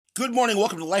Good morning.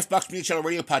 Welcome to Lifebox Media Channel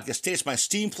Radio Podcast. Today it's my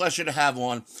esteemed pleasure to have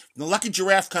on the Lucky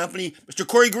Giraffe Company, Mr.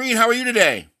 Corey Green. How are you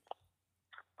today?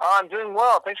 I'm doing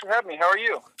well. Thanks for having me. How are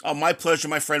you? Oh, my pleasure,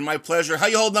 my friend. My pleasure. How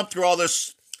you holding up through all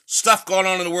this stuff going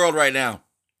on in the world right now?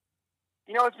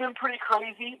 It's been pretty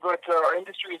crazy, but our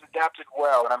industry has adapted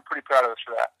well, and I'm pretty proud of us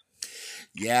for that.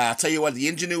 Yeah, I'll tell you what, the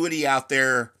ingenuity out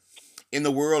there in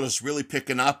the world is really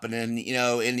picking up. And then,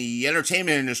 in the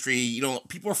entertainment industry,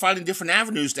 people are finding different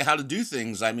avenues to how to do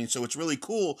things. I mean, so it's really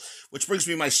cool, which brings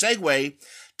me my segue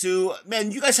to,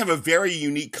 man, you guys have a very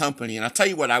unique company. And I'll tell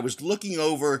you what, I was looking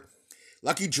over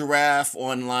Lucky Giraffe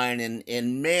online,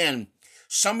 and man,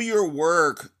 some of your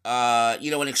work,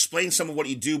 and explain some of what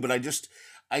you do, but I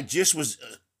just was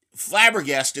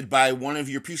flabbergasted by one of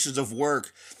your pieces of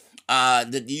work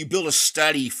that you built a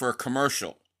study for a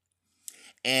commercial.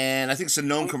 And I think it's a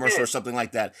known commercial or something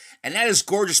like that. And that is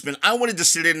gorgeous, man. I wanted to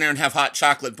sit in there and have hot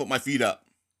chocolate and put my feet up.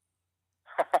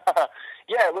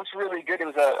 Yeah, it looks really good. It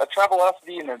was a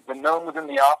Travelocity, and the gnome was in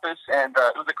the office, and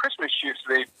it was a Christmas shoot,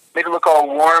 so they made it look all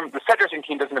warm. The set dressing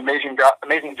team does an amazing job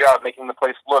making the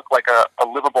place look like a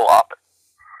livable office.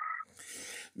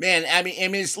 Man, I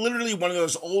mean, it's literally one of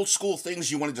those old school things.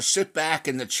 You wanted to sit back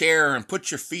in the chair and put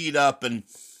your feet up and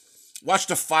watch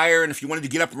the fire, and if you wanted to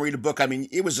get up and read a book, I mean,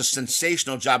 it was a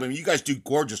sensational job. I mean, you guys do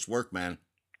gorgeous work, man.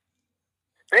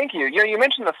 Thank you. You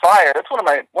mentioned the fire. That's one of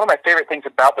my favorite things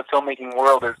about the filmmaking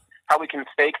world is how we can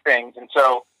fake things. And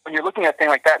so when you're looking at a thing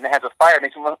like that and it has a fire, it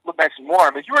makes it look nice and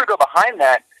warm. If you were to go behind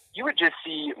that, you would just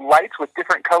see lights with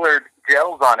different colored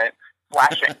gels on it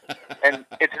flashing, and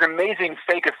it's an amazing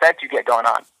fake effect you get going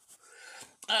on.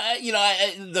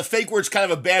 The fake word's kind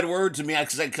of a bad word to me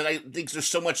because I think there's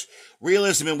so much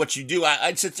realism in what you do.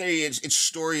 I'd say it's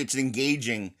story, it's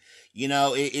engaging.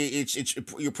 It's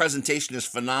your presentation is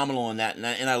phenomenal in that, and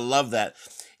I love that.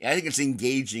 I think it's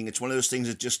engaging. It's one of those things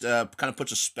that just kind of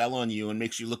puts a spell on you and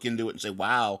makes you look into it and say,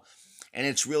 "Wow!" And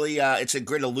it's really it's a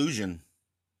great illusion.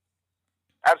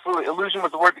 Absolutely, illusion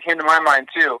was the word that came to my mind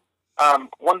too.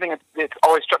 One thing that's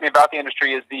always struck me about the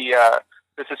industry is the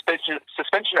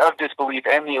suspension of disbelief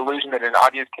and the illusion that an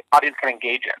audience can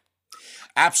engage in.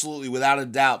 Absolutely, without a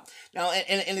doubt. Now,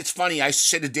 and it's funny. I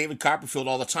say to David Copperfield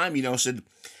all the time. Said,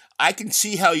 "I can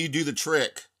see how you do the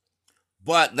trick,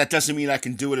 but that doesn't mean I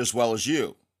can do it as well as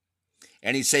you."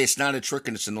 And he'd say, "It's not a trick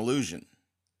and it's an illusion."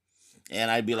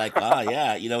 And I'd be like,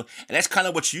 yeah, and that's kind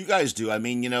of what you guys do. I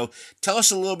mean, tell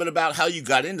us a little bit about how you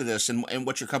got into this and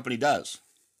what your company does.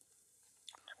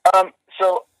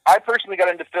 So I personally got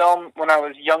into film when I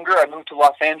was younger. I moved to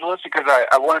Los Angeles because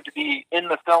I wanted to be in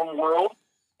the film world,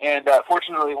 and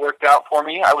fortunately it worked out for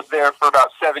me. I was there for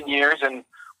about 7 years and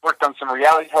worked on some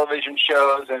reality television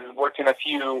shows and worked in a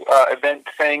few event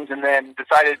things, and then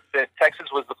decided that Texas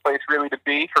was the place really to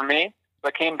be for me. So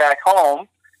I came back home,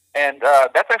 and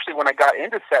that's actually when I got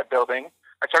into set building.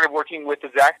 I started working with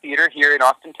the Zach Theater here in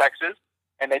Austin, Texas,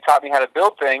 and they taught me how to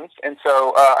build things. And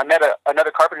so I met another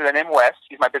carpenter named Wes.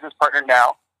 He's my business partner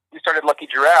now. We started Lucky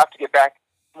Giraffe to get back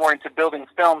more into building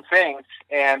film things,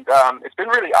 and it's been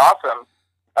really awesome.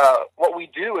 What we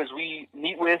do is we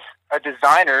meet with a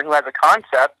designer who has a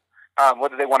concept,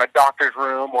 whether they want a doctor's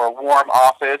room or a warm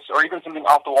office or even something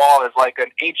off the wall as like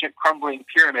an ancient crumbling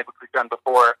pyramid, which we've done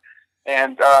before.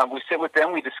 And we sit with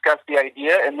them, we discuss the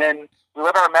idea, and then we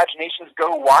let our imaginations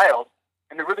go wild.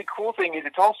 And the really cool thing is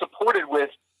it's all supported with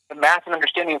the math and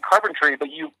understanding of carpentry,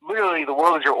 but you literally, the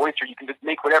world is your oyster. You can just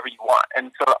make whatever you want.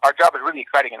 And so our job is really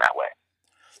exciting in that way.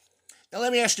 Now,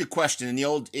 let me ask you a question. In the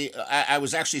old, I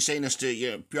was actually saying this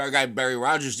to PR guy Barry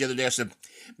Rogers the other day. I said,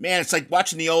 man, it's like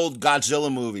watching the old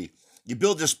Godzilla movie. You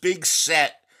build this big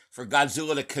set for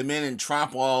Godzilla to come in and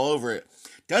trample all over it.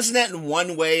 Doesn't that in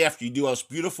one way, after you do all this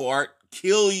beautiful art,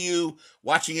 kill you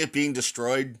watching it being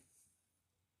destroyed?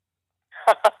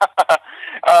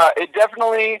 It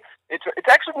definitely, it's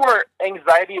actually more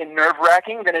anxiety and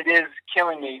nerve-wracking than it is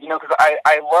killing me, because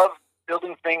I love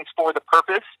building things for the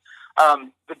purpose.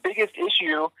 The biggest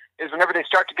issue is whenever they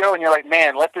start to go and you're like,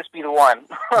 man, let this be the one.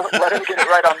 Let him get it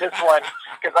right on this one,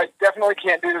 because I definitely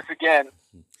can't do this again.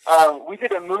 We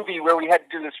did a movie where we had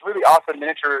to do this really awesome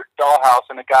miniature dollhouse,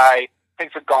 and a guy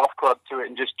takes a golf club to it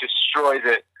and just destroys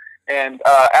it. And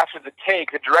after the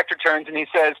take, the director turns and he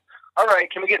says, all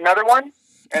right, can we get another one?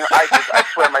 And I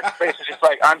swear my face was just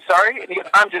like, I'm sorry? And he goes,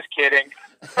 I'm just kidding.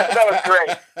 That was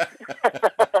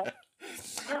great.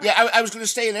 Yeah, I was going to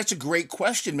say, and that's a great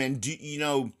question, man.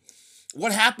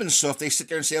 What happens? So if they sit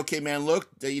there and say, okay, man, look,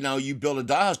 you build a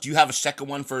dollhouse, do you have a second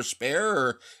one for a spare,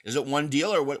 or is it one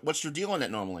deal, or what's your deal on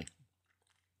that normally?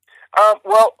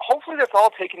 Well, hopefully that's all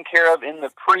taken care of in the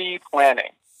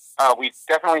pre-planning. We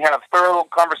definitely have thorough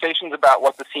conversations about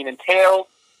what the scene entails,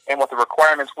 and what the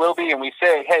requirements will be, and we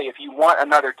say, hey, if you want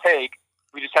another take,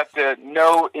 we just have to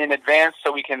know in advance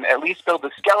so we can at least build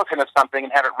the skeleton of something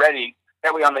and have it ready.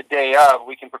 That way on the day of,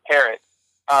 we can prepare it.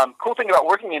 Cool thing about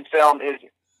working in film is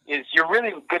you're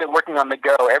really good at working on the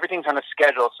go. Everything's on a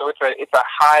schedule, so it's a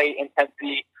high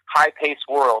intensity, high paced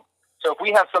world. So if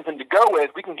we have something to go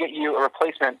with, we can get you a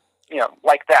replacement,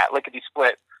 like that, lickety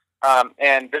split.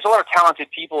 And there's a lot of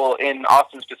talented people in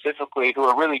Austin specifically who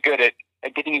are really good at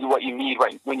getting you what you need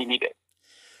right when you need it.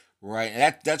 Right,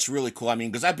 and that's really cool. I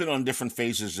mean, because I've been on different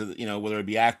phases, of, whether it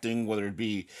be acting, whether it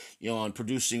be, on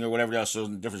producing or whatever else, so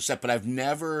different set. But I've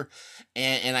never,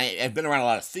 and I've been around a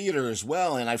lot of theater as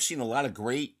well, and I've seen a lot of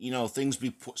great, things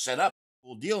be set up.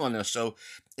 Cool deal on this, so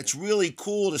it's really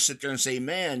cool to sit there and say,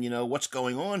 man, what's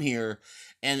going on here,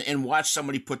 and watch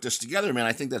somebody put this together, man.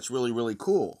 I think that's really, really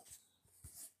cool.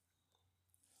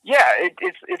 Yeah,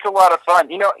 it's a lot of fun.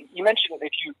 You mentioned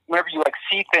whenever you like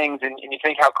see things and you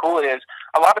think how cool it is.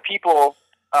 A lot of people,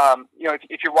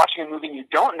 if you're watching a movie and you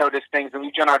don't notice things, then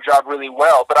we've done our job really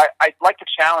well. But I'd like to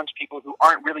challenge people who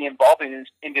aren't really involved in this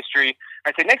industry.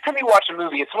 I say, next time you watch a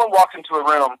movie, if someone walks into a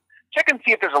room, check and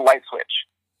see if there's a light switch,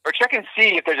 or check and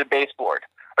see if there's a baseboard,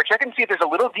 or check and see if there's a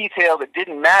little detail that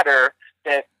didn't matter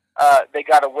that they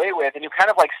got away with, and you kind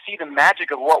of like see the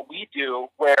magic of what we do,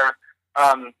 where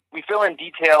we fill in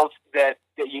details that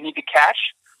you need to catch,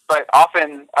 but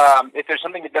often if there's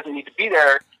something that doesn't need to be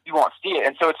there, you won't see it.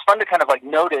 And so it's fun to kind of like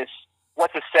notice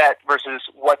what's a set versus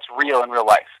what's real in real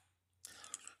life.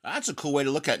 That's a cool way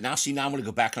to look at it. Now, see, now I'm going to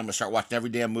go back and I'm going to start watching every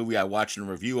damn movie I watch and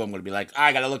review. I'm going to be like,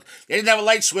 I got to look. They didn't have a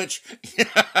light switch.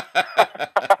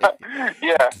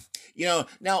 Yeah.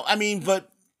 Now, I mean, but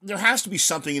there has to be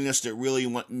something in this that really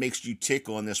makes you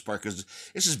tickle on this part, because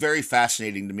this is very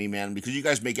fascinating to me, man, because you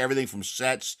guys make everything from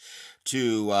sets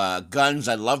to guns.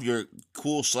 I love your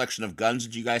cool selection of guns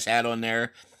that you guys had on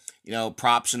there,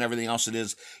 props and everything else it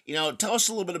is. Tell us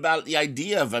a little bit about the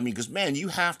idea of, because, man, you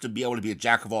have to be able to be a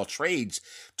jack of all trades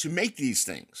to make these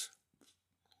things.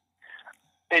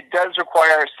 It does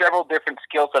require several different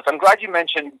skill sets. I'm glad you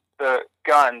mentioned the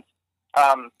guns.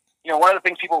 One of the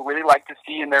things people really like to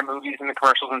see in their movies and the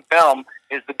commercials and film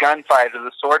is the gunfight or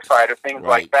the sword fight or things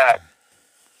like that.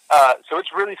 So it's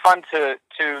really fun to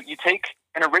you take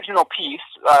an original piece,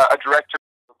 a director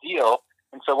deal,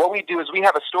 and so what we do is we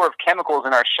have a store of chemicals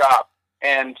in our shop,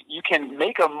 and you can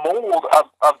make a mold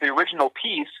of the original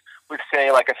piece with,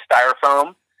 say, like a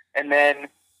styrofoam, and then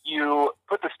you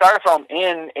put the styrofoam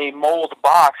in a mold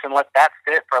box and let that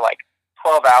sit for like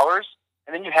 12 hours.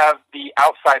 And then you have the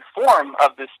outside form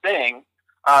of this thing.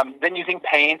 Then using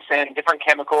paints and different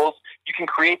chemicals, you can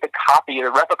create the copy,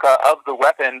 the replica of the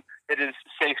weapon that is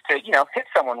safe to, hit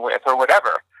someone with or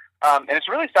whatever. And it's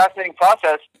a really fascinating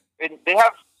process.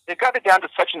 They've got it down to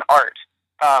such an art.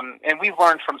 And we've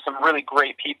learned from some really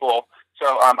great people.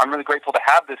 So I'm really grateful to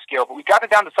have this skill. But we got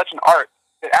it down to such an art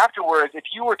that afterwards, if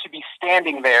you were to be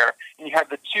standing there and you have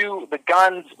the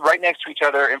guns right next to each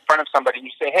other in front of somebody, and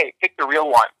you say, hey, pick the real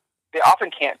one, they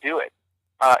often can't do it.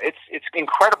 It's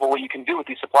incredible what you can do with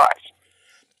these supplies.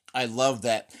 I love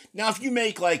that. Now, if you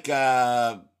make like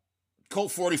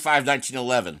Colt 45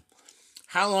 1911,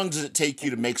 how long does it take you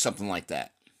to make something like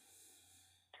that?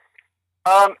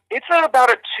 It's about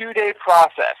a 2-day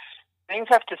process. Things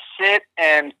have to sit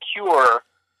and cure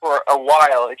for a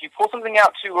while. If you pull something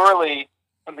out too early,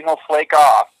 something will flake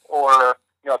off, or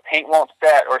paint won't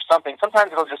set, or something.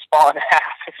 Sometimes it'll just fall in half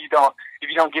if you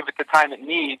don't give it the time it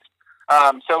needs.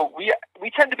 So we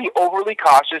tend to be overly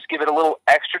cautious, give it a little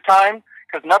extra time,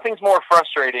 because nothing's more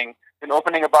frustrating than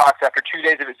opening a box after 2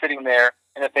 days of it sitting there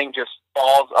and the thing just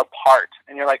falls apart.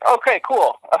 And you're like, okay,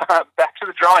 cool, back to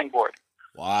the drawing board.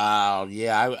 Wow,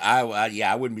 yeah,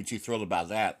 I wouldn't be too thrilled about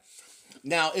that.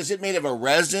 Now, is it made of a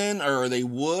resin, or are they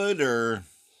wood, or?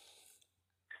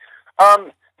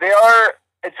 They are.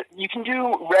 You can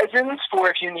do resins for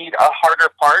if you need a harder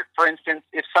part. For instance,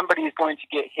 if somebody is going to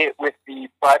get hit with the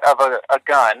butt of a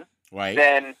gun, right,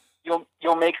 then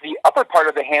you'll make the upper part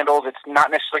of the handle that's not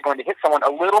necessarily going to hit someone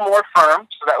a little more firm,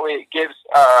 so that way it gives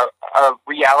a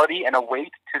reality and a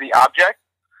weight to the object.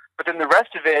 But then the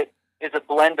rest of it is a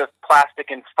blend of plastic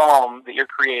and foam that you're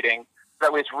creating. So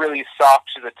that way it's really soft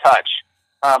to the touch.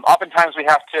 Oftentimes we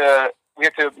have to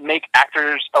make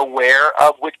actors aware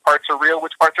of which parts are real,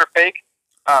 which parts are fake.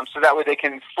 So that way they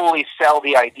can fully sell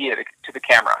the idea to the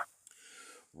camera.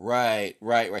 Right.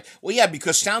 Well, yeah,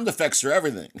 because sound effects are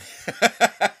everything.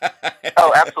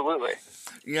 Oh, absolutely.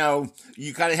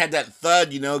 You kind of had that thud,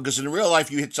 because in real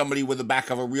life you hit somebody with the back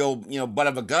of a real, butt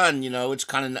of a gun, it's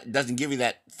kind of doesn't give you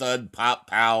that thud, pop,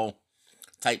 pow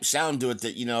type sound to it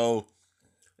that,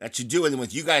 that you do. And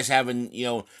with you guys having,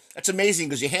 that's amazing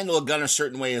because you handle a gun a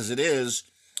certain way as it is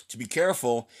to be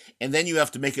careful, and then you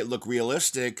have to make it look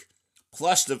realistic.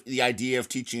 Plus the idea of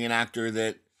teaching an actor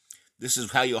that this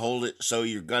is how you hold it so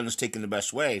your gun is taken the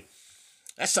best way.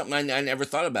 That's something I never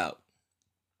thought about.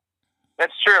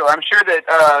 That's true. I'm sure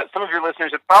that some of your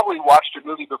listeners have probably watched a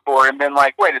movie before and been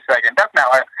like, wait a second, that's not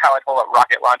how I hold a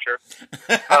rocket launcher.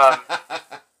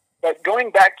 But going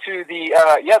back to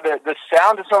the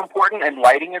sound is so important and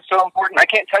lighting is so important. I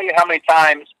can't tell you how many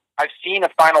times I've seen a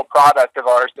final product of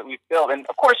ours that we've built. And,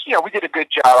 of course, we did a good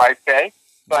job, I'd say.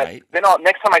 But right. Then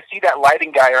next time I see that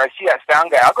lighting guy or I see that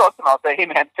sound guy, I'll go up to him and I'll say, hey,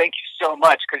 man, thank you so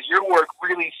much because your work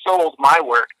really sold my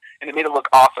work and it made it look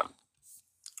awesome.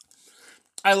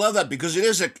 I love that because it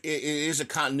is a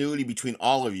continuity between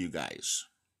all of you guys.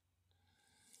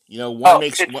 One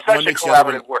makes it's one such makes a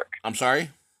collaborative work. I'm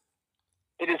sorry?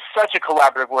 It is such a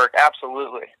collaborative work,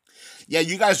 absolutely. Yeah,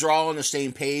 you guys are all on the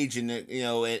same page, and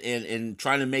and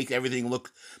trying to make everything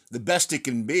look the best it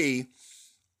can be,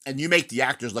 and you make the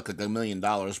actors look like $1 million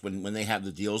when they have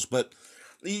the deals. But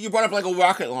you brought up like a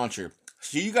rocket launcher,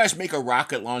 so you guys make a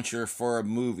rocket launcher for a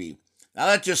movie. Now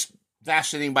that's just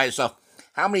fascinating by itself.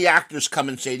 How many actors come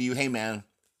and say to you, "Hey, man,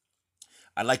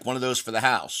 I'd like one of those for the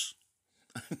house"?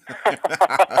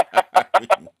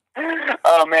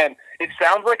 Oh man, it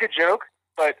sounds like a joke.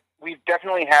 But we've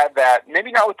definitely had that.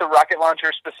 Maybe not with the rocket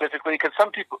launcher specifically, because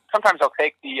sometimes I'll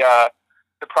take the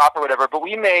prop or whatever. But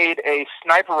we made a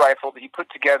sniper rifle that you put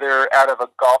together out of a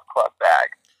golf club bag,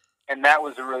 and that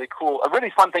was a really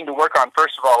fun thing to work on.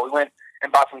 First of all, we went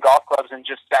and bought some golf clubs and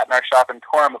just sat in our shop and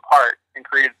tore them apart and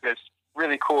created this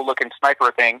really cool looking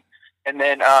sniper thing. And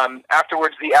then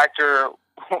afterwards, the actor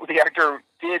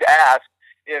did ask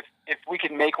if we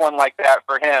could make one like that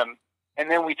for him. And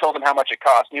then we told him how much it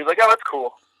cost. And he was like, oh, that's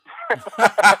cool.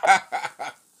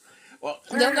 Well,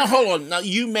 now hold on. Now,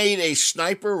 you made a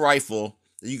sniper rifle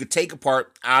that you could take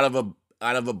apart out of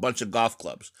a bunch of golf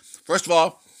clubs. First of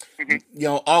all,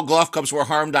 all golf clubs were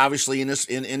harmed, obviously, in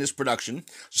this production.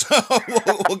 So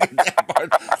we'll get that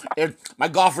part. And my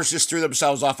golfers just threw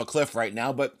themselves off a cliff right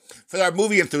now. But for our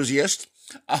movie enthusiast,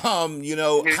 how do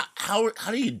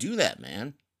you do that,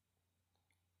 man?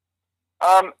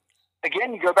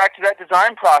 Again, you go back to that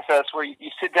design process where you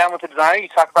sit down with the designer, you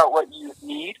talk about what you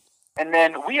need, and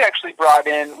then we actually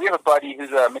we have a buddy who's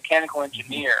a mechanical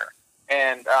engineer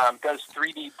and does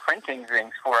 3D printing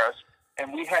things for us,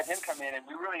 and we had him come in and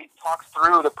we really talked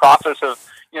through the process of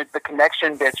the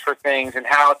connection bits for things and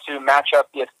how to match up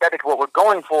the aesthetic of what we're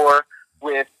going for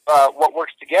with what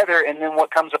works together, and then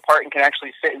what comes apart and can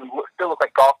actually fit and still look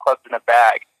like golf clubs in a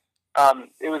bag.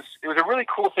 It was a really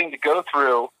cool thing to go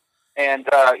through. And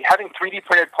having 3D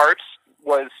printed parts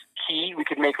was key. We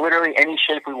could make literally any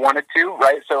shape we wanted to,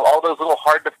 right? So all those little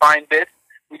hard-to-find bits,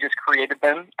 we just created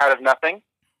them out of nothing.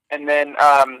 And then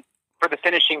for the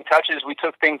finishing touches, we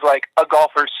took things like a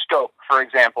golfer's scope, for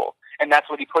example, and that's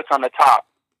what he puts on the top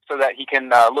so that he can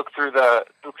look through the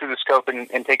scope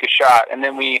and take a shot. And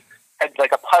then we had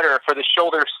like a putter for the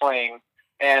shoulder sling.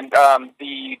 And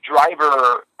the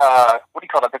driver, what do you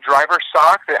call it? The driver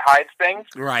sock that hides things.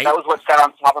 Right. That was what sat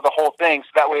on top of the whole thing. So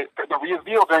that way, for the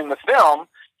reveal during the film,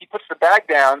 he puts the bag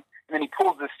down and then he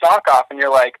pulls the sock off, and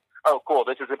you're like, "Oh, cool!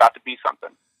 This is about to be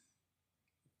something."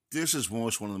 This is one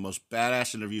of the most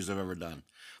badass interviews I've ever done.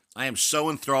 I am so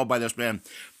enthralled by this, man.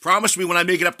 Promise me when I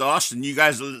make it up to Austin, you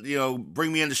guys,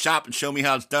 bring me in the shop and show me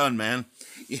how it's done, man.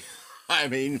 I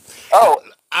mean,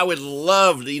 I would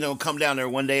love to, come down there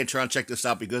one day and try and check this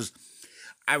out because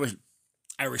I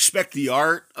respect the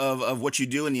art of what you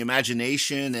do and the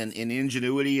imagination and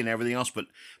ingenuity and everything else. But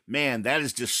man, that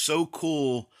is just so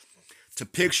cool to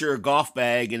picture a golf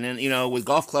bag and then, with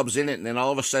golf clubs in it. And then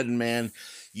all of a sudden, man,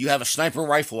 you have a sniper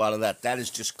rifle out of that. That is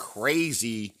just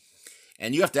crazy.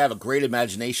 And you have to have a great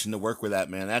imagination to work with that,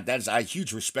 man. That is, I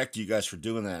huge respect to you guys for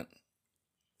doing that.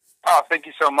 Oh, thank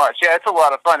you so much. Yeah, it's a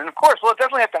lot of fun. And, of course, we'll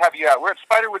definitely have to have you out. We're at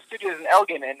Spiderwood Studios in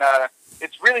Elgin, and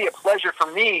it's really a pleasure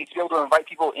for me to be able to invite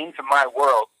people into my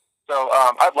world. So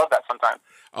I'd love that sometime.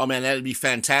 Oh, man, that would be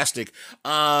fantastic.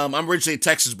 I'm originally a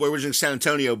Texas boy, originally a San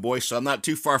Antonio boy, so I'm not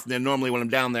too far from there normally when I'm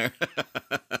down there.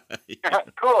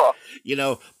 Cool.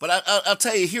 But I'll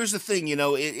tell you, here's the thing, it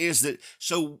is that,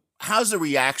 so how's the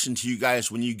reaction to you guys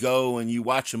when you go and you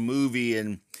watch a movie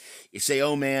and you say,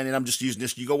 oh man, and I'm just using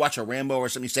this, you go watch a Rambo or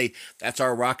something, you say, that's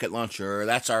our rocket launcher, or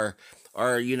that's our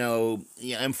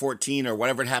M14 or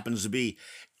whatever it happens to be.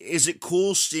 Is it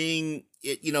cool seeing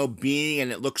it, being,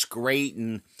 and it looks great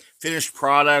and finished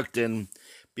product and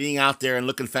being out there and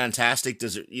looking fantastic?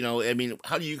 Does it,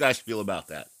 how do you guys feel about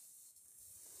that?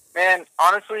 Man,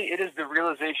 honestly, it is the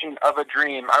realization of a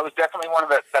dream. I was definitely one of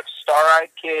that star-eyed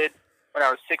kid when I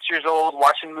was 6 years old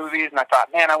watching movies, and I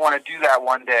thought, man, I want to do that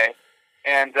one day.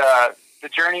 And the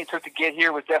journey it took to get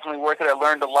here was definitely worth it. I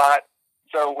learned a lot.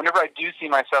 So whenever I do see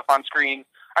myself on screen,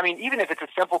 I mean, even if it's a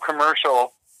simple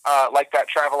commercial like that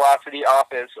Travelocity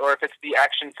Office, or if it's the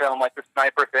action film like the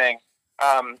Sniper thing,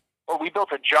 or we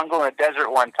built a jungle in a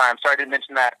desert one time. Sorry, I didn't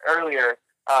mention that earlier.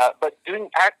 But being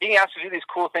asked to do these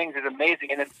cool things is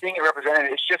amazing, and then seeing it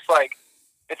represented,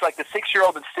 it's like the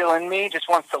 6-year-old that's still in me just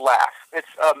wants to laugh. It's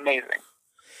amazing.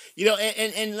 You know,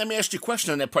 and let me ask you a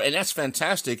question on that part, and that's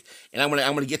fantastic. And I'm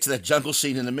gonna get to that jungle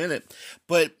scene in a minute.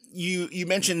 But you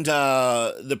mentioned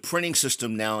the printing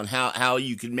system now and how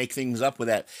you can make things up with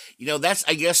that. You know, that's,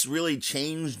 I guess, really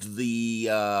changed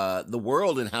the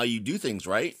world and how you do things,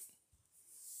 right?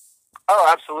 Oh,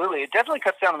 absolutely. It definitely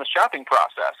cuts down on the shopping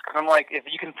process, because I'm like, if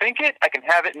you can think it, I can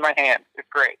have it in my hand. It's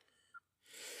great.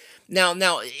 Now,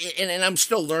 and I'm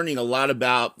still learning a lot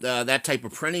about that type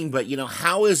of printing. But you know,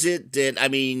 how is it that, I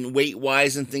mean, weight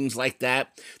wise and things like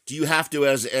that? Do you have to,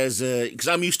 as because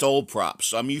I'm used to old props,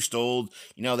 so I'm used to old.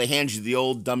 You know, they hand you the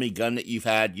old dummy gun that you've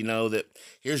had. You know that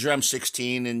here's your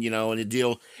M16, and you know, and the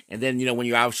deal. And then, you know, when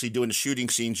you're obviously doing the shooting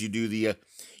scenes, you do the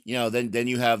you know, then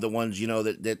you have the ones, you know,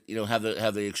 that you know have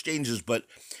the exchanges. But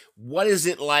what is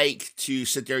it like to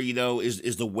sit there? You know,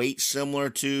 is the weight similar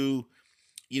to,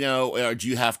 you know, or do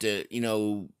you have to, you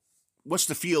know, what's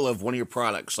the feel of one of your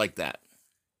products like that?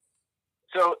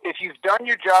 So if you've done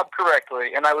your job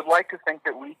correctly, and I would like to think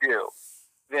that we do,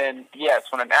 then yes,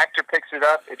 when an actor picks it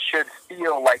up, it should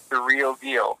feel like the real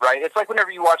deal, right? It's like whenever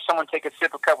you watch someone take a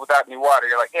sip of cup without any water,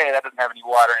 you're like, hey, that doesn't have any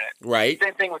water in it. Right.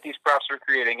 Same thing with these props we're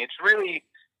creating. It's really,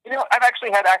 you know, I've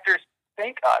actually had actors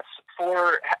thank us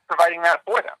for providing that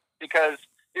for them, because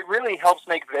it really helps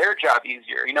make their job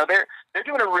easier. You know, they're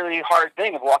doing a really hard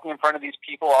thing of walking in front of these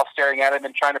people, all staring at them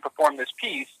and trying to perform this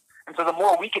piece. And so the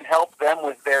more we can help them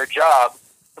with their job,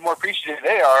 the more appreciative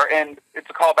they are. And it's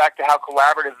a call back to how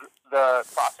collaborative the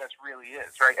process really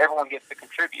is, right? Everyone gets to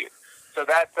contribute. So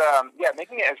that's,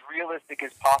 making it as realistic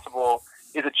as possible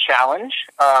is a challenge.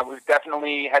 We've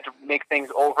definitely had to make things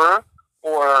over,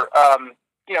 or,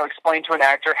 you know, explain to an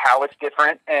actor how it's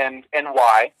different and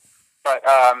why. But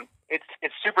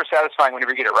it's super satisfying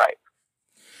whenever you get it right.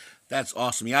 That's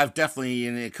awesome. Yeah, I've definitely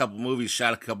in a couple movies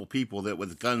shot a couple people that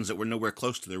with guns that were nowhere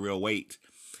close to their real weight.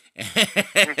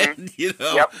 Mm-hmm. And, you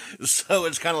know, Yep. so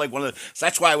it's kind of like one of the, so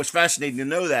that's why it was fascinating to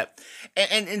know that.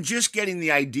 And just getting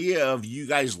the idea of you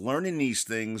guys learning these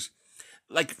things,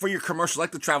 like for your commercial,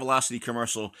 like the Travelocity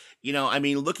commercial, you know, I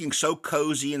mean, looking so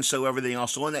cozy and so everything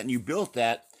else on that, and you built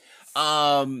that.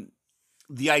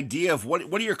 The idea of what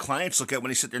do your clients look at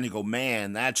when they sit there and they go,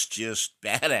 man, that's just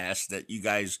badass that you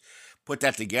guys put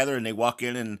that together, and they walk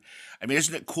in, and I mean,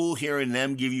 isn't it cool hearing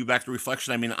them give you back the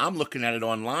reflection? I mean, I'm looking at it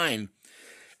online,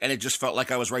 and it just felt like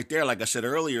I was right there, like I said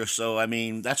earlier. So, I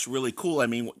mean, that's really cool. I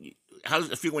mean, how does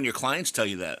it feel when your clients tell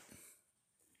you that?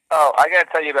 Oh, I got to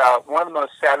tell you about one of the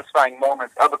most satisfying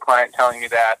moments of a client telling me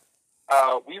that.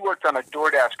 We worked on a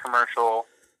DoorDash commercial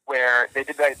where they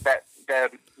did that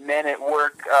men at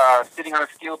work sitting on a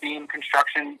steel beam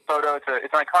construction photo.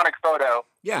 It's an iconic photo.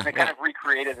 Yeah, and they kind of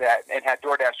recreated that and had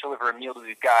DoorDash deliver a meal to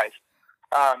these guys.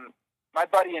 My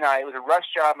buddy and I, it was a rush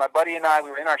job. My buddy and I, we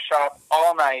were in our shop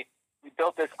all night. We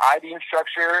built this I-beam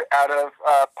structure out of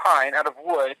pine, out of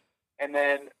wood. And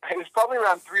then it was probably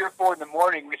around 3 or 4 in the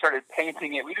morning, we started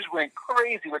painting it. We just went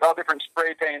crazy with all different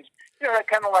spray paints. You know, that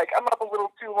kind of like, I'm up a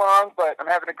little too long, but I'm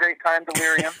having a great time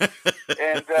delirium.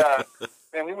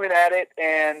 And we went at it,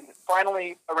 and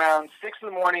finally around 6 in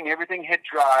the morning, everything had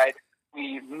dried.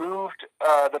 We moved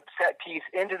the set piece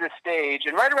into the stage,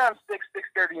 and right around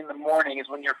 6:30 in the morning is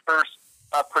when your first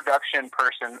production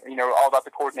person, you know, all about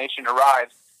the coordination,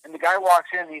 arrives. And the guy walks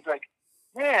in, and he's like,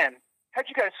 man, how'd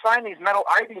you guys find these metal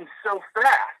I-beams so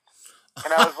fast?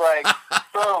 And I was like,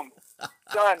 boom,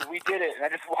 done, we did it. And I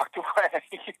just walked away.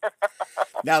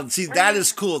 Now, see, that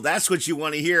is cool. That's what you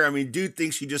want to hear. I mean, dude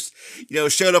thinks you just, you know,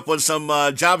 showed up on some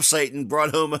job site and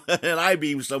brought home an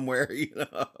I-beam somewhere, you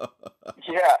know.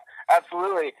 Yeah,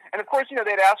 absolutely. And of course, you know,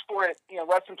 they'd asked for it, you know,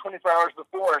 less than 24 hours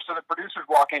before, so the producers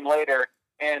walk in later,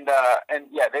 and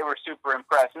yeah, they were super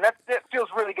impressed. And that feels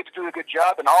really good to do a good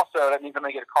job, and also that means I'm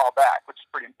going to get a call back, which is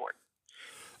pretty important.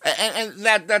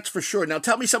 And that's for sure. Now,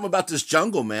 tell me something about this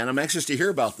jungle, man. I'm anxious to hear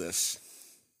about this.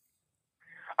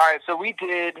 All right, so we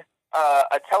did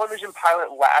a television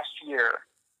pilot last year.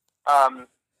 You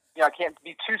know, I can't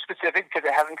be too specific because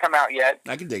it hasn't come out yet.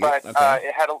 I can dig but, it. Okay.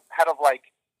 It had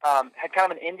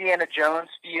kind of an Indiana Jones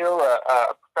feel.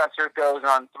 A professor goes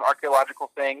on some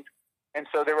archaeological things, and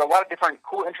so there were a lot of different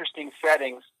cool, interesting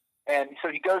settings. And so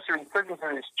he goes through and searching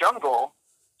through this jungle.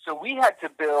 So we had to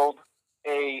build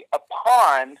a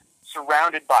pond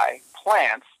surrounded by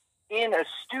plants in a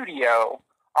studio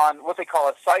on what they call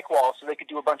a cyc wall, so they could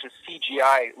do a bunch of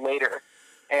CGI later.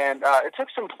 And it took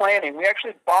some planning. We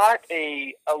actually bought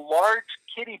a large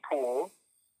kiddie pool,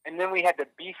 and then we had to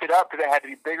beef it up because it had to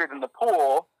be bigger than the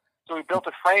pool. So we built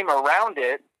a frame around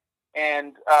it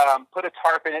and put a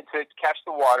tarp in it to catch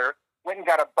the water. Went and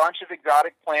got a bunch of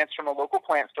exotic plants from a local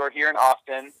plant store here in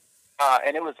Austin.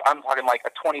 And it was, I'm talking like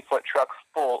a 20-foot truck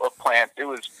full of plants. It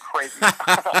was crazy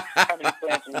how many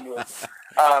plants we knew.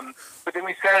 But then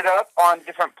we set it up on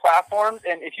different platforms.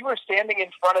 And if you were standing in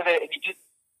front of it and you just,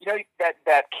 you know,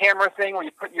 that camera thing where you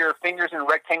put your fingers in a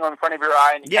rectangle in front of your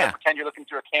eye and you kind of pretend you're looking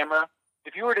through a camera,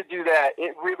 if you were to do that,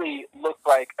 it really looked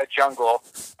like a jungle.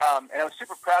 And I was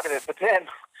super proud of it. But then,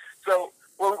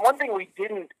 one thing we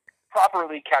didn't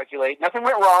properly calculate, nothing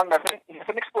went wrong, nothing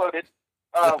exploded.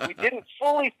 We didn't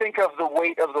fully think of the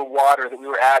weight of the water that we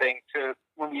were adding to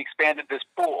when we expanded this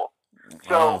pool.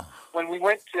 So when we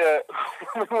went to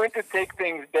take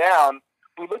things down,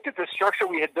 we looked at the structure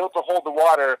we had built to hold the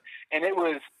water, and it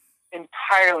was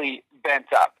entirely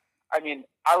bent up. I mean,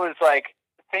 I was like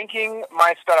thanking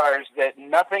my stars that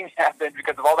nothing happened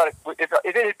because of all that. If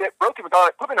it had been broken with all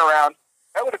that equipment around,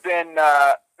 that would have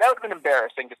been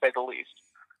embarrassing to say the least.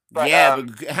 But,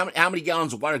 but how many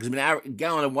gallons of water? Because a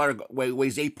gallon of water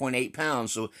weighs 8.8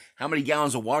 pounds. So how many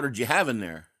gallons of water did you have in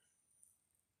there?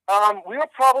 We were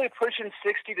probably pushing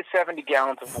 60 to 70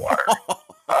 gallons of water.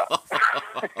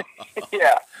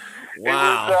 Yeah.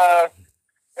 Wow.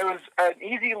 It was an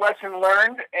easy lesson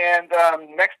learned, and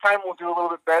next time we'll do a little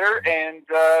bit better. And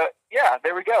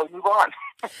there we go. Move on.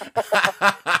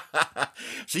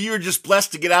 So you were just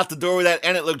blessed to get out the door with that,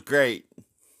 and it looked great.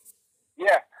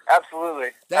 Yeah.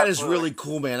 Absolutely. That is really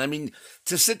cool, man. I mean,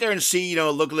 to sit there and see,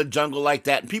 look at the jungle like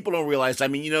that, and people don't realize, I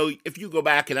mean, if you go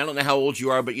back, and I don't know how old you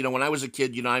are, but, when I was a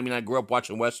kid, I grew up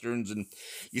watching Westerns, and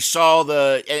you saw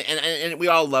and we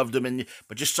all loved them,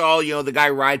 but you saw, the guy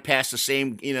ride past the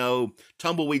same,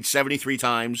 tumbleweed 73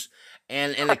 times,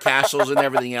 and the castles and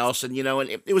everything else, and, and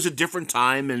it was a different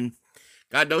time, and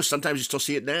God knows, sometimes you still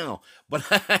see it now. But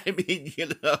I mean,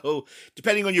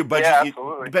 depending on your budget,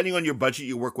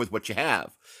 you work with what you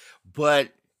have. But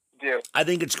I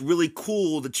think it's really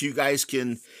cool that you guys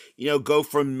can, go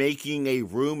from making a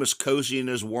room as cozy and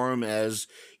as warm as,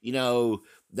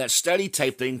 that study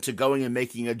type thing to going and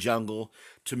making a jungle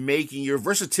to making your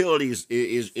versatility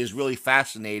is really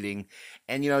fascinating.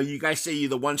 And, you guys say you're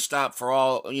the one stop for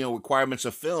all, requirements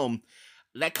of film.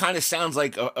 That kind of sounds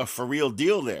like a for real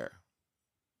deal there.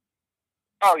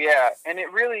 Oh yeah, and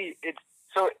it's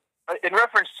so in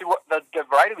reference to what the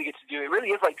variety we get to do, it really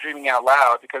is like dreaming out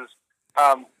loud because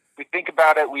we think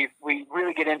about it, we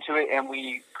really get into it, and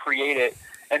we create it,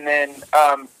 and then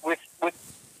with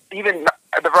even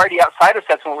the variety outside of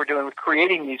sets, what we're doing with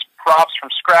creating these props from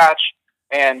scratch,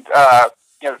 and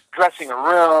dressing a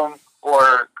room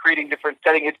or creating different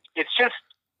settings. It's just,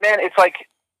 man,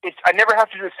 I never have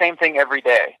to do the same thing every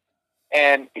day.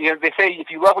 And, they say if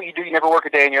you love what you do, you never work a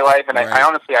day in your life. And right. I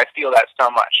honestly feel that so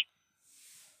much.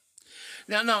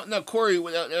 Now, Corey,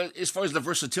 as far as the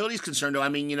versatility is concerned, though, I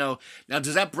mean, now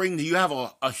does that do you have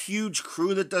a huge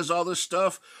crew that does all this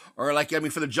stuff? Or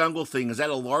for the jungle thing, is that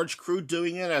a large crew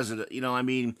doing it?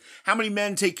 How many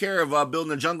men take care of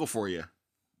building a jungle for you?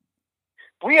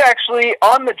 We actually,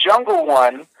 on the jungle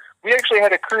one, we actually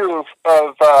had a crew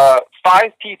of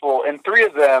 5 people, and 3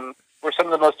 of them were some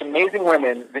of the most amazing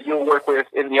women that you'll work with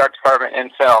in the art department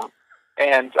and film.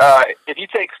 And if you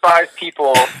take 5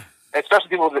 people, especially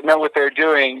people that know what they're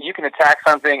doing, you can attack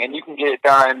something and you can get it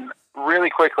done really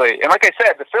quickly. And like I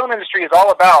said, the film industry is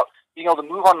all about being able to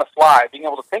move on the fly, being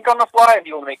able to think on the fly and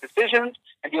be able to make decisions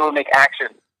and be able to make action.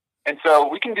 And so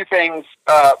we can do things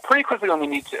pretty quickly when we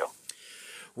need to.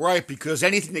 Right, because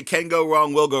anything that can go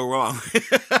wrong will go wrong.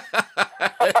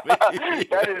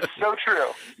 That is so true.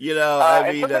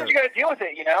 And sometimes you got to deal with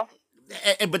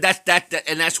it, But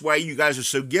that's why you guys are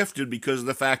so gifted, because of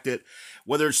the fact that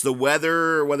whether it's the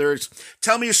weather, or whether it's,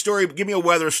 tell me a story, give me a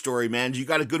weather story, man. You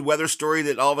got a good weather story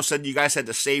that all of a sudden you guys had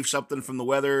to save something from the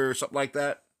weather or something like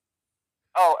that?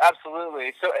 Oh,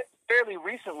 absolutely. So fairly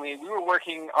recently, we were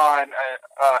working on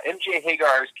MJ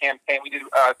Hagar's campaign. We did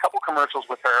a couple commercials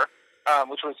with her.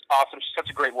 Which was awesome. She's such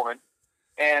a great woman.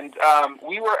 And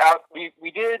we were out,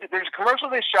 there's a commercial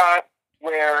they shot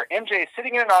where MJ is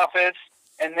sitting in an office,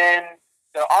 and then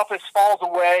the office falls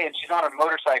away, and she's on a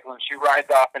motorcycle, and she rides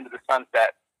off into the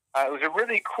sunset. It was a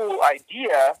really cool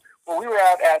idea. Well, we were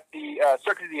out at the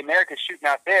Circuit of the Americas shooting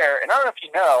out there, and I don't know if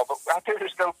you know, but out there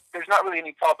there's not really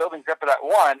any tall buildings except for that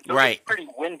one, so right. It's pretty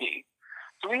windy.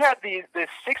 So we had this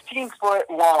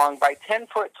 16-foot long by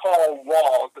 10-foot tall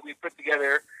walls that we put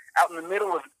together out in the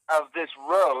middle of this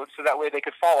road, so that way they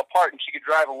could fall apart and she could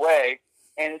drive away.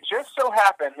 And it just so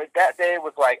happened that day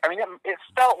was like, I mean, it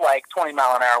felt like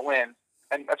 20-mile-an-hour winds.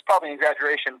 And that's probably an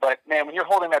exaggeration, but man, when you're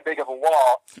holding that big of a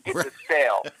wall, it's a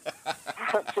sail.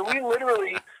 So we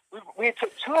literally, we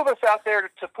took two of us out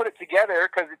there to put it together,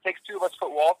 because it takes two of us to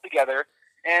put walls together.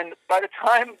 And by the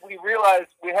time we realized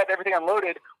we had everything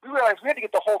unloaded, we realized we had to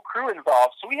get the whole crew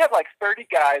involved. So we had like 30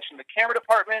 guys from the camera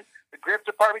department, the grip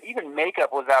department, even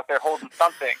makeup was out there holding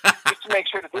something just to make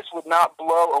sure that this would not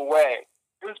blow away.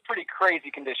 It was pretty crazy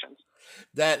conditions.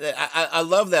 I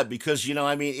love that, because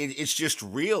I mean it's just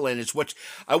real, and it's what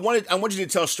I wanted you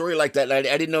to tell a story like that. And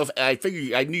I didn't know if I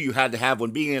figured I knew you had to have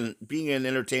one. Being in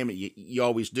entertainment, you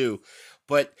always do.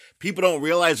 But people don't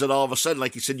realize that all of a sudden,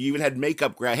 like you said, you even had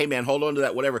makeup grab. Hey man, hold on to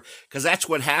that, whatever, because that's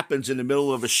what happens in the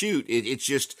middle of a shoot. It's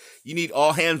just you need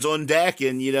all hands on deck,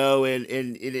 and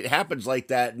and it happens like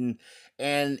that,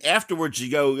 and afterwards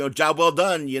you go, job well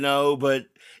done, but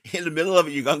in the middle of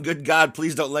it, you're going, good God,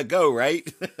 please don't let go, right?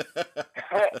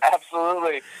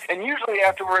 Absolutely. And usually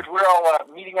afterwards, we're all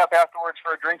meeting up afterwards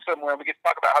for a drink somewhere, and we get to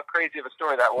talk about how crazy of a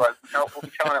story that was. We'll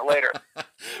be telling it later.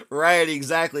 Right,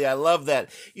 exactly. I love that.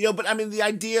 But I mean, the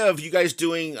idea of you guys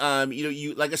doing,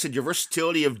 you like I said, your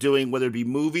versatility of doing, whether it be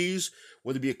movies,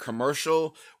 whether it be a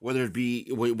commercial, whether it be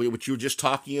what you were just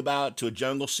talking about, to a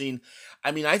jungle scene.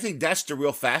 I mean, I think that's the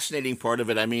real fascinating part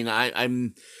of it. I mean,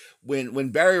 I'm when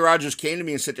Barry Rogers came to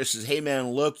me and said, says, hey man,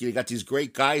 look, you got these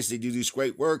great guys, they do this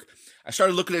great work. I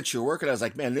started looking at your work and I was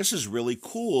like, man, this is really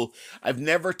cool. I've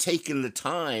never taken the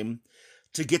time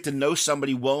to get to know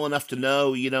somebody well enough to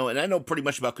know, and I know pretty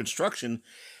much about construction,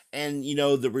 and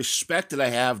the respect that I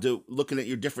have to looking at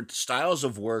your different styles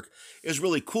of work is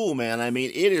really cool, man. I mean,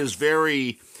 it is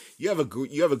very, you have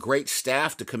a great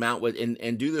staff to come out with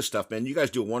and do this stuff, man. You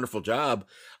guys do a wonderful job.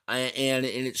 And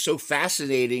it's so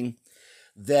fascinating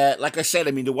that, like I said,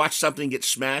 I mean, to watch something get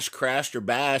smashed, crashed, or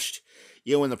bashed,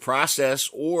 in the process,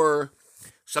 or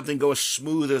something go as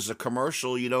smooth as a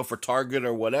commercial, for Target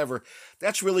or whatever,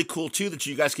 that's really cool too, that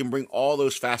you guys can bring all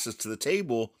those facets to the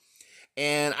table.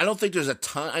 And I don't think there's a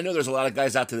ton, I know there's a lot of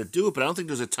guys out there that do it, but I don't think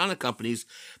there's a ton of companies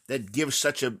that give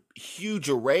such a huge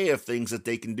array of things that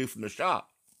they can do from the shop.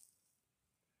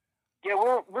 Yeah,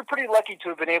 we're pretty lucky to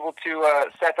have been able to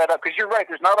set that up, because you're right,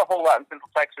 there's not a whole lot in Central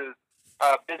Texas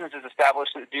businesses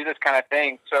established that do this kind of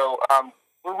thing. So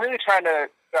we're really trying to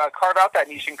carve out that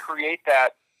niche and create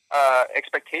that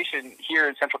expectation here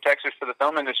in Central Texas for the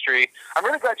film industry. I'm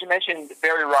really glad you mentioned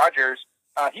Barry Rogers.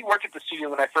 He worked at the studio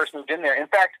when I first moved in there. In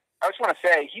fact, I just want to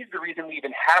say he's the reason we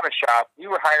even have a shop. We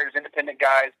were hired as independent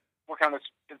guys working on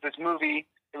this movie.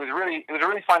 It was a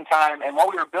really fun time. And while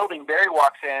we were building, Barry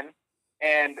walks in,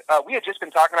 and we had just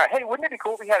been talking about, hey, wouldn't it be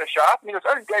cool if we had a shop? And he goes,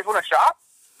 oh, you guys want a shop?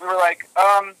 We were like,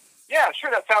 yeah,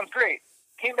 sure, that sounds great.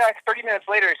 Came back 30 minutes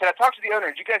later. He said, I talked to the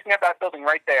owners. You guys can have that building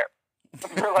right there.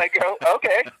 We're like, oh,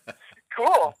 okay,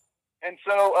 cool. And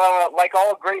so, like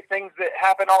all great things that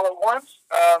happen all at once,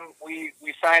 we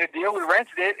signed a deal, we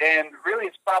rented it, and really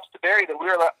it's props to Barry that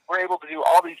we're able to do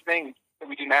all these things that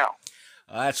we do now.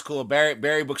 That's cool.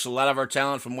 Barry books a lot of our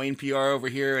talent from Wayne PR over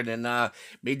here, and then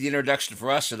made the introduction for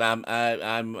us. And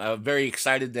I'm very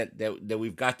excited that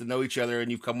we've got to know each other, and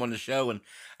you've come on the show, and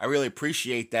I really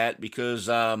appreciate that, because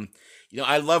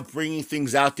I love bringing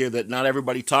things out there that not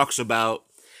everybody talks about.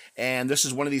 And this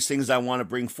is one of these things I want to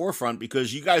bring forefront,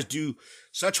 because you guys do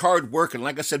such hard work. And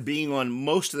like I said, being on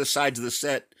most of the sides of the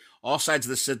set, all sides of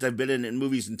the set that I've been in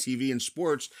movies and TV and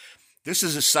sports, this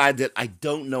is a side that I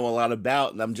don't know a lot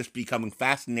about. And I'm just becoming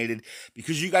fascinated,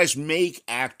 because you guys make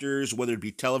actors, whether it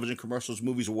be television, commercials,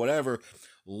 movies, or whatever,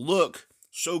 look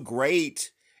so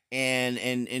great and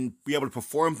be able to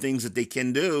perform things that they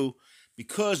can do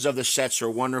because of the sets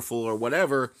are wonderful or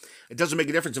whatever. It doesn't make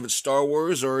a difference if it's Star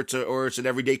Wars or it's an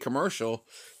everyday commercial.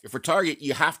 If for Target,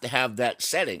 you have to have that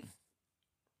setting.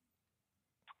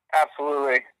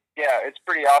 Absolutely. Yeah, it's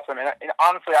pretty awesome. And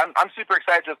honestly, I'm super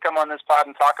excited to come on this pod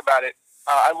and talk about it.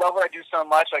 I love what I do so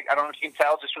much. Like, I don't know if you can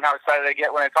tell just from how excited I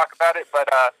get when I talk about it, but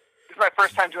this is my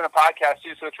first time doing a podcast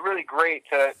too, so it's really great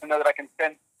to know that I can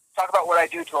talk about what I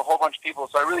do to a whole bunch of people.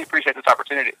 So I really appreciate this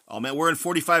opportunity. Oh man, we're in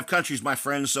 45 countries, my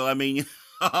friend. So I mean,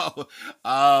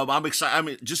 I'm excited.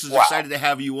 I'm just as excited to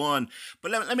have you on.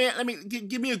 But let me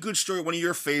give me a good story. One of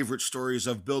your favorite stories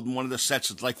of building one of the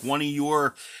sets. It's like one of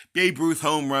your Babe Ruth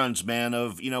home runs, man.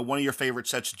 Of one of your favorite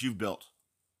sets that you've built.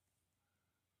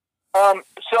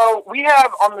 So we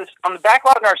have on the back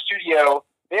lot in our studio,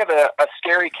 they have a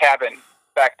scary cabin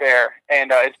back there, and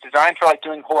it's designed for like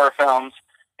doing horror films.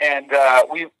 and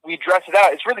we dress it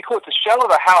out. It's really cool. It's a shell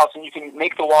of a house, and you can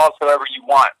make the walls however you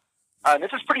want.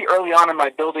 This is pretty early on in my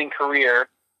building career,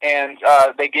 and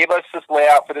they gave us this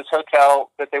layout for this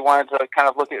hotel that they wanted to kind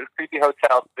of look at, creepy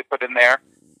hotels they put in there,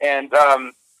 and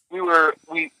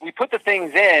we put the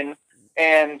things in,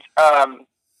 and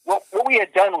what we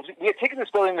had done was we had taken this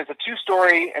building as a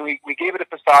 2-story, and we gave it a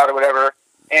facade or whatever,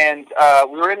 and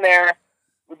we were in there.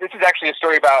 This is actually a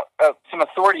story about some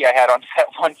authority I had on set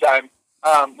one time.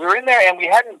 We were in there, and we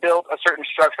hadn't built a certain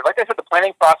structure. Like I said, the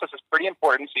planning process is pretty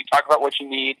important, so you talk about what you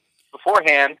need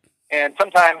beforehand, and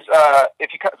sometimes if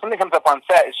something comes up on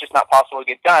set, it's just not possible to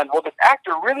get done. Well, this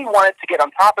actor really wanted to get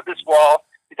on top of this wall.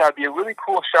 He thought it'd be a really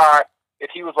cool shot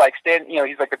if he was like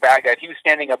he's like the bad guy. If he was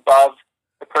standing above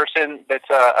the person that's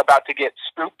about to get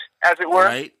spooked, as it were.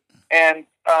 Right. And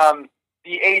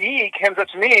the AD comes up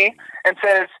to me and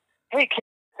says, "Hey,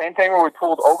 same thing where we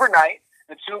pulled overnight.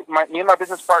 Me and my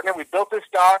business partner, we built this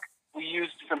dock. We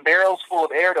used some barrels full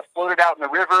of air to float it out in the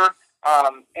river.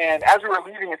 And as we were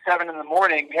leaving at 7 in the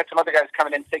morning, we had some other guys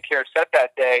coming in to take care of set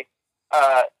that day.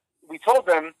 We told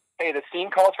them, hey, the scene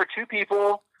calls for 2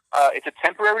 people. It's a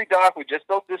temporary dock. We just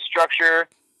built this structure.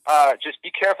 Just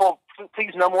be careful.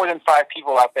 Please, no more than 5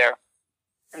 people out there."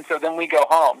 And so then we go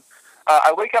home.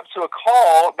 I wake up to a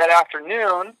call that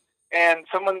afternoon, and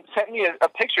someone sent me a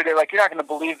picture. They're like, "You're not going to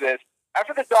believe this."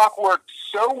 After the dock worked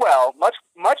so well, much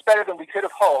better than we could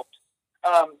have hoped,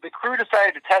 the crew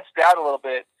decided to test it out a little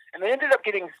bit, and they ended up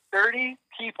getting 30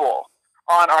 people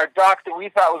on our dock that we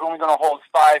thought was only going to hold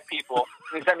 5 people.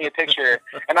 They sent me a picture,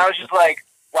 and I was just like,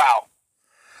 wow,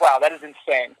 that is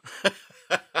insane.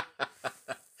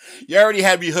 You already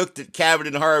had me hooked at cabin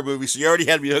and horror movies, so you already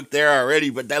had me hooked there already,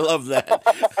 but I love that.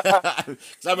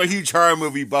 'Cause I'm a huge horror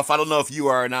movie buff. I don't know if you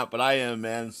are or not, but I am,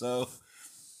 man, so...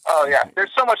 Oh, yeah. They're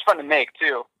so much fun to make,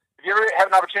 too. If you ever have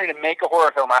an opportunity to make a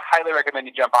horror film, I highly recommend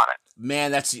you jump on it.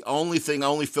 Man, that's the only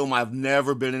film I've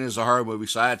never been in is a horror movie.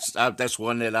 So that's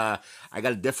one that I got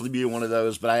to definitely be in one of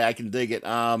those. But I can dig it.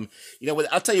 I'll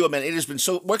tell you what, man. It has been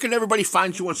so. Where can everybody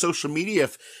find you on social media?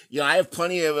 If I have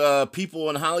plenty of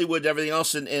people in Hollywood, and everything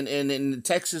else, in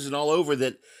Texas and all over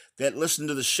that listen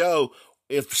to the show.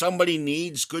 If somebody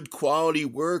needs good quality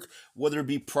work, whether it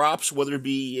be props, whether it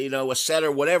be a set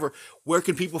or whatever, where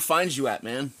can people find you at,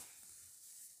 man?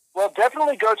 Well,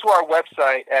 definitely go to our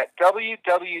website at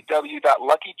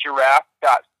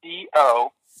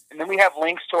www.luckygiraffe.co, and then we have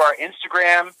links to our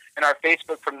Instagram and our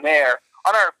Facebook from there.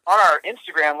 On our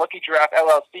Instagram, Lucky Giraffe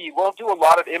LLC, we'll do a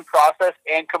lot of in-process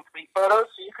and complete photos,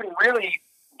 so you can really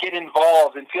get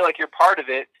involved and feel like you're part of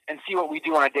it and see what we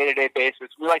do on a day-to-day basis.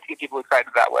 We like to get people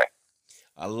excited that way.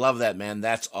 I love that, man.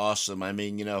 That's awesome. I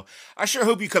mean, I sure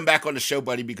hope you come back on the show,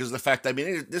 buddy, because of the fact,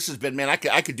 this has been, man, I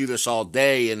could do this all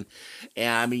day. And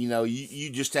I mean, you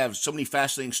just have so many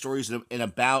fascinating stories and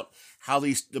about how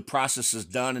the process is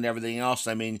done and everything else.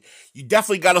 I mean, you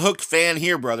definitely got a hooked fan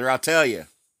here, brother. I'll tell you.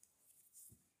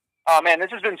 Oh, man,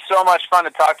 this has been so much fun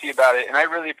to talk to you about it, and I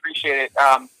really appreciate it.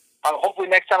 Hopefully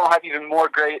next time I'll have even more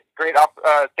great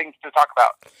things to talk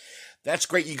about. That's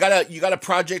great. You got a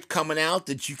project coming out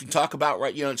that you can talk about,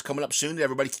 right? It's coming up soon that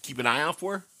everybody can keep an eye out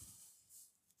for.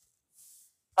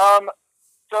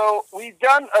 So we've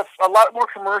done a lot more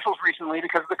commercials recently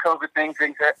because of the COVID thing.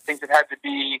 Things that had to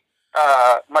be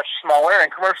much smaller,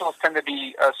 and commercials tend to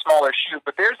be a smaller shoot.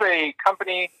 But there's a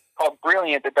company called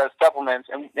Brilliant that does supplements,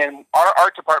 and our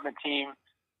art department team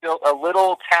built a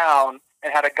little town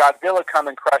and had a Godzilla come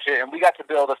and crush it, and we got to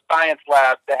build a science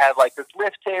lab that had like this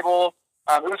lift table.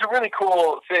 It was a really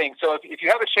cool thing. So if you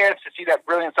have a chance to see that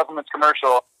Brilliant Supplements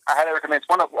commercial, I highly recommend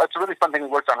it. It's a really fun thing we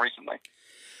worked on recently.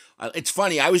 It's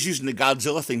funny. I was using the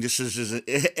Godzilla thing just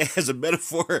as a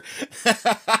metaphor.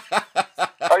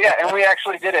 Oh yeah, and we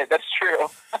actually did it. That's true.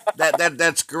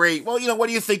 That's great. Well, what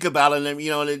do you think about it? And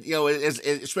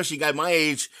especially a guy my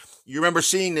age, you remember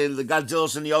seeing the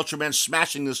Godzillas and the Ultraman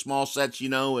smashing the small sets,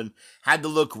 and had to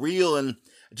look real. And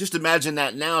just imagine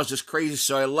that now is just crazy.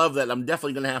 So I love that. I'm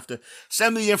definitely going to have to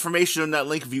send me the information on that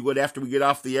link if you would after we get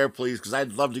off the air, please, because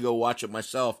I'd love to go watch it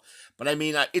myself. But I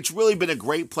mean, it's really been a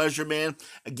great pleasure, man.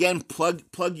 Again, plug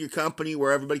your company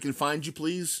where everybody can find you,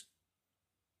 please.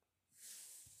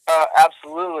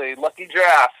 Absolutely. Lucky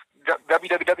Giraffe.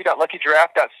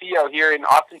 www.luckygiraffe.co here in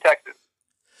Austin, Texas.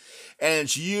 And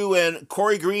it's you and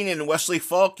Corey Green and Wesley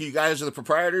Falk. You guys are the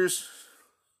proprietors?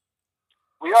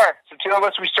 We are. So 2 of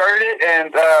us, we started it,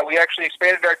 and we actually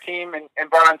expanded our team and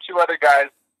brought on 2 other guys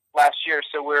last year.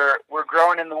 So we're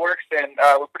growing in the works, and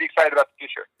we're pretty excited about the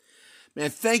future. Man,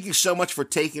 thank you so much for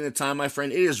taking the time, my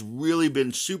friend. It has really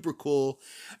been super cool,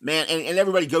 man. And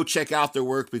everybody go check out their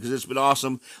work because it's been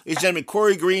awesome. Ladies and gentlemen,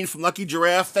 Corey Green from Lucky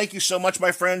Giraffe. Thank you so much,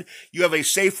 my friend. You have a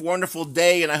safe, wonderful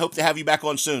day, and I hope to have you back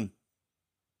on soon.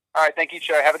 All right, thank you,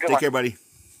 Trey. Have a good one. Take care, buddy.